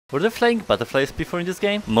Were there flying butterflies before in this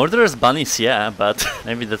game? Murderous bunnies, yeah, but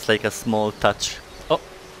maybe that's like a small touch. Oh,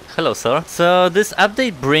 hello, sir. So this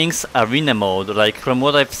update brings arena mode. Like from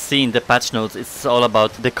what I've seen, the patch notes, it's all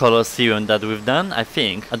about the Colosseum that we've done, I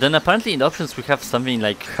think. And then apparently in the options we have something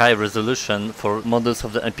like high resolution for models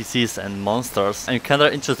of the NPCs and monsters. I'm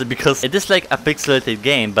kinda interested because it is like a pixelated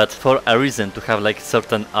game, but for a reason, to have like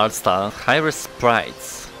certain art style. High-res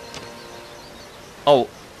sprites. Oh.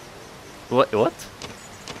 What?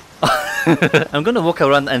 I'm gonna walk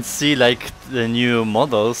around and see like the new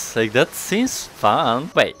models, like that seems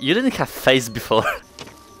fun. Wait, you didn't have face before?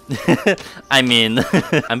 I mean,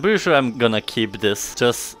 I'm pretty sure I'm gonna keep this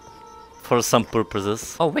just for some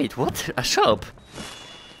purposes. Oh wait, what? A shop?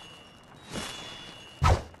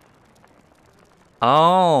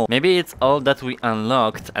 Oh, maybe it's all that we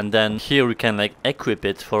unlocked and then here we can like equip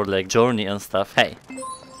it for like journey and stuff. Hey.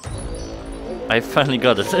 I finally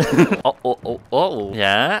got it. Oh.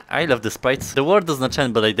 Yeah, I love the sprites. The world does not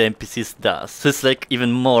change, but like the NPCs does. So it's like even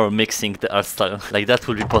more mixing the art style. Like that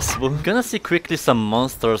would be possible. Gonna see quickly some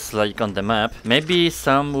monsters like on the map. Maybe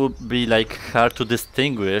some would be like hard to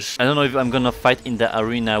distinguish. I don't know if I'm gonna fight in the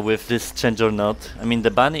arena with this change or not. I mean,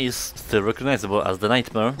 the bunny is still recognizable as the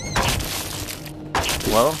nightmare.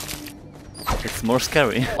 Well, it's more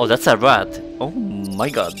scary. Oh, that's a rat. Oh my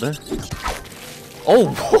god.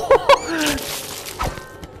 Oh!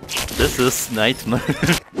 This is nightmare.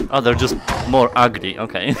 Oh, they're just more ugly,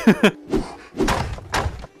 okay.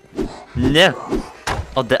 No!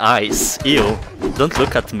 Oh, the eyes. Ew. Don't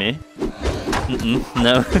look at me.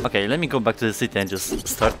 No. Okay, let me go back to the city and just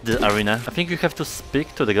start the arena. I think you have to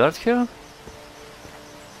speak to the guard here?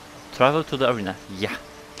 Travel to the arena. Yeah.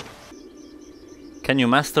 Can you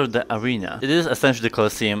master the arena? It is essentially the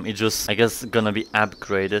Colosseum, it's just, I guess, gonna be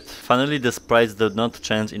upgraded. Finally, the sprites did not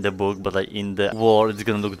change in the book, but like in the war, it's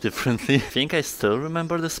gonna look differently. I think I still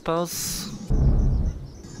remember the spells.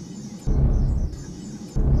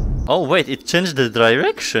 Oh wait, it changed the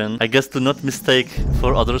direction. I guess to not mistake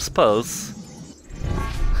for other spells.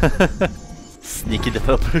 Sneaky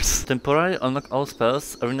developers. Temporarily unlock all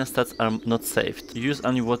spells, arena stats are not saved. Use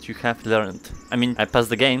only what you have learned. I mean, I passed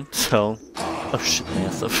the game, so... Oh shit,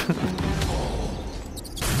 myself.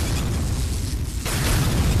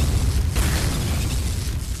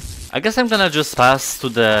 I guess I'm gonna just pass to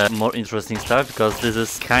the more interesting stuff, because this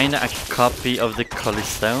is kinda a copy of the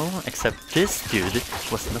Colosseum, except this dude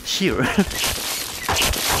was not here.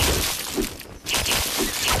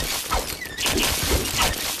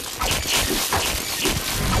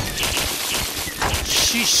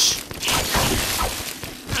 Sheesh!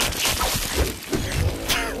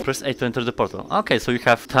 Press A to enter the portal. Okay, so you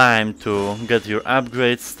have time to get your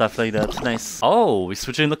upgrades, stuff like that. Nice. Oh, we're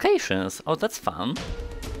switching locations. Oh, that's fun.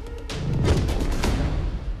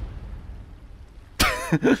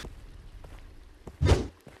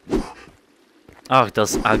 Oh,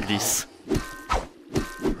 those uglies.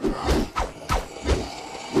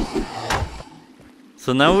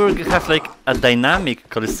 So now we have like a dynamic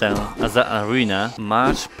Colosseum as an arena.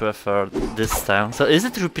 Much prefer this style. So is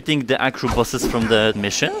it repeating the actual bosses from the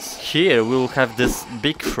missions? Here we will have this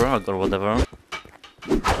big frog or whatever.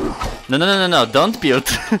 No, don't build.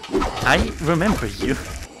 I remember you.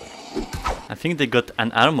 I think they got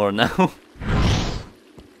an armor now.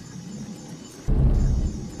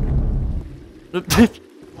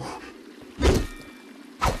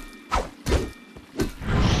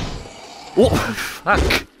 Oh,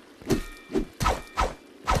 fuck!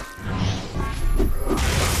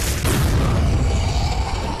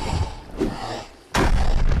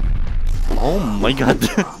 Oh my god!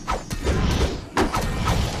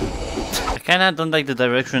 I kinda don't like the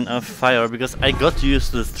direction of fire because I got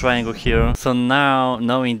used to this triangle here. So now,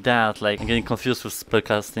 knowing that, like, I'm getting confused with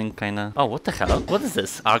spellcasting, kinda. Oh, what the hell? What is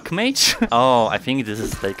this? Archmage? Oh, I think this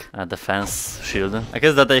is like a defense shield. I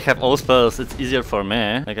guess that I have all spells, it's easier for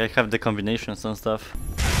me. Like, I have the combinations and stuff.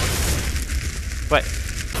 Wait.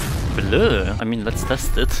 Blue? I mean, let's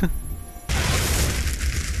test it.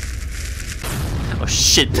 Oh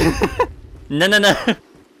shit! No!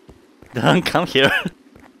 Don't come here.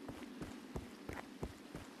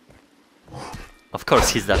 Of course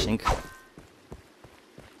he's dashing.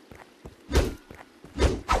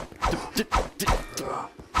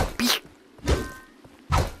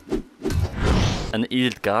 An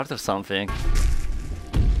elite guard or something.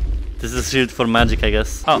 This is shield for magic, I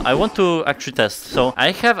guess. Oh, I want to actually test. So I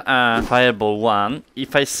have a fireball 1.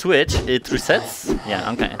 If I switch, it resets?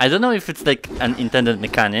 Yeah, okay. I don't know if it's like an intended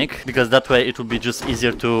mechanic, because that way it would be just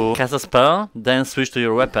easier to cast a spell, then switch to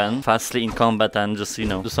your weapon fastly in combat and just, you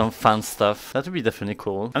know, do some fun stuff. That would be definitely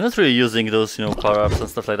cool. I'm not really using those, you know, power-ups and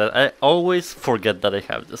stuff like that. I always forget that I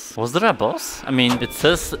have this. Was there a boss? I mean, it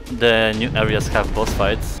says the new areas have boss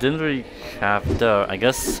fights. Didn't really have there. I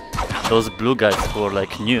guess those blue guys were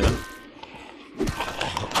like new.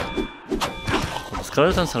 The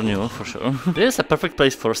skeletons are new for sure. This is a perfect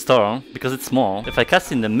place for a storm because it's small. If I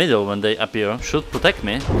cast in the middle when they appear, should protect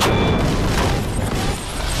me.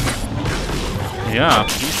 Yeah,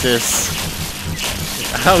 Jesus.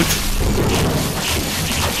 Get out.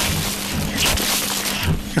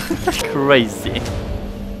 Crazy.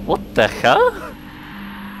 What the hell?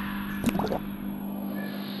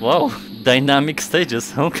 Wow, dynamic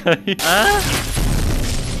stages, okay.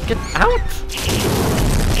 Get out!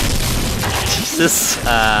 Jesus,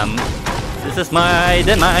 this is my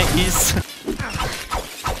demise.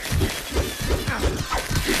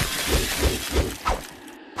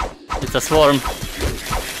 It's a swarm.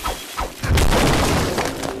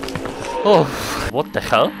 Oh, what the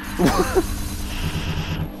hell?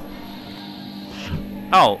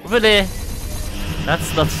 Oh, really?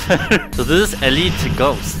 That's not fair. So this is elite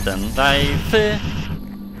ghost then. Dive.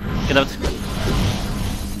 Get out.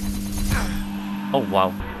 Oh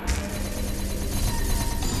wow.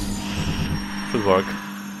 Should work.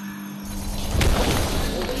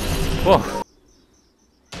 Whoa.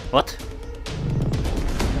 What?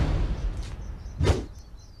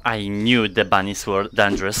 I knew the bunnies were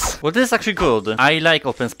dangerous. Well, this is actually good. I like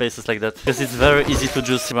open spaces like that because it's very easy to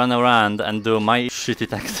just run around and do my shitty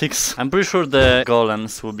tactics. I'm pretty sure the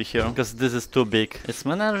golems will be here because this is too big. Is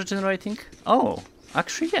mana regenerating? Oh,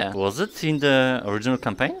 actually yeah. Was it in the original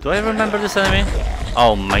campaign? Do I remember this enemy?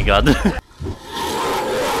 Oh my god.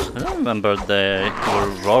 I don't remember they were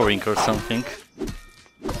roaring or something.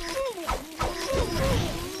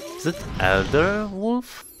 Is it Elder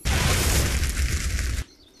Wolf?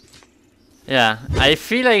 Yeah, I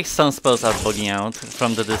feel like some spells are bugging out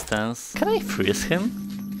from the distance. Can I freeze him?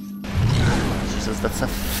 Jesus, that's a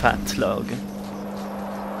fat log.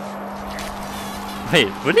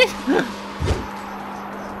 Wait, really?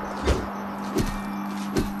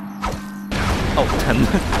 Oh,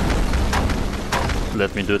 10.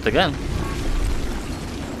 Let me do it again.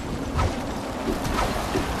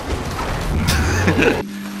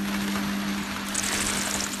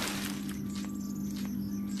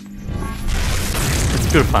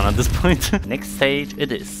 Pure fun at this point. Next stage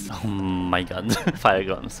it is. Oh my god. Fire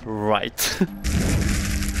guns. Right.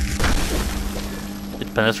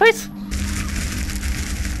 It penetrates?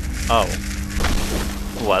 Oh.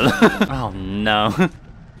 Well. Oh no.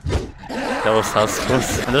 That was so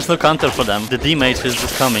close. And there's no counter for them. The D-mage is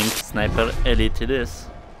just coming. Sniper elite it is.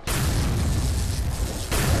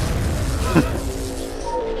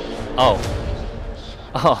 Oh.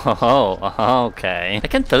 Oh, okay. I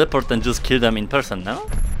can teleport and just kill them in person, no?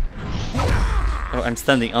 Oh, I'm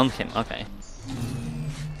standing on him, okay.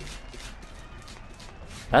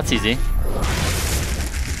 That's easy.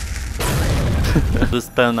 This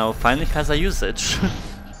spell now finally has a usage.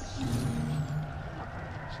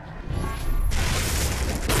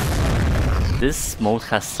 This mode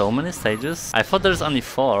has so many stages. I thought there's only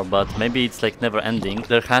 4, but maybe it's like never ending.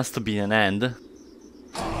 There has to be an end.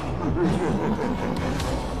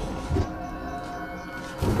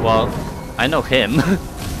 Well, I know him.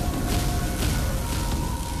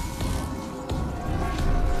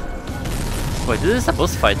 Wait, this is a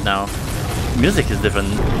boss fight now. Music is different.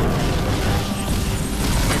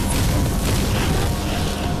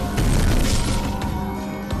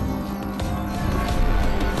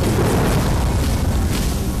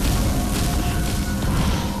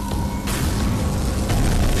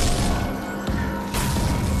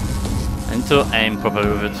 I need to aim properly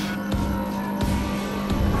with it.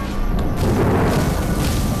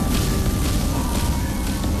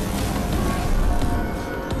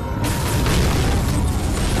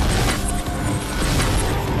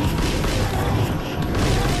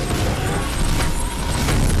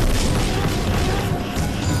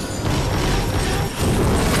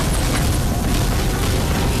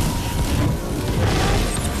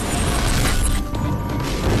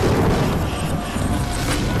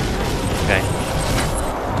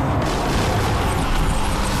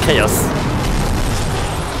 Chaos.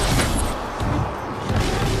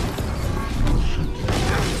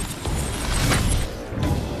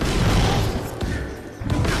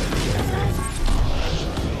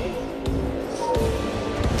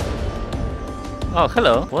 Oh,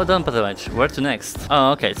 hello. Well done, Patronage. Where to next?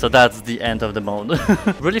 Oh, okay, so that's the end of the mode.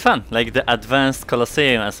 Really fun. Like the advanced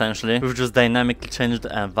Colosseum, essentially. We've just dynamically changed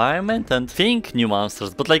the environment and think new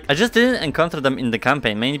monsters. But like, I just didn't encounter them in the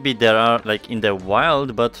campaign. Maybe there are like in the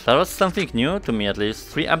wild, but that was something new to me at least.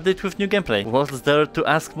 Free update with new gameplay. What's there to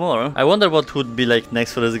ask more? I wonder what would be like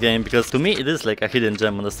next for this game, because to me it is like a hidden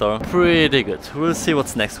gem on the store. Pretty good. We'll see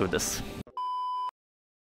what's next with this.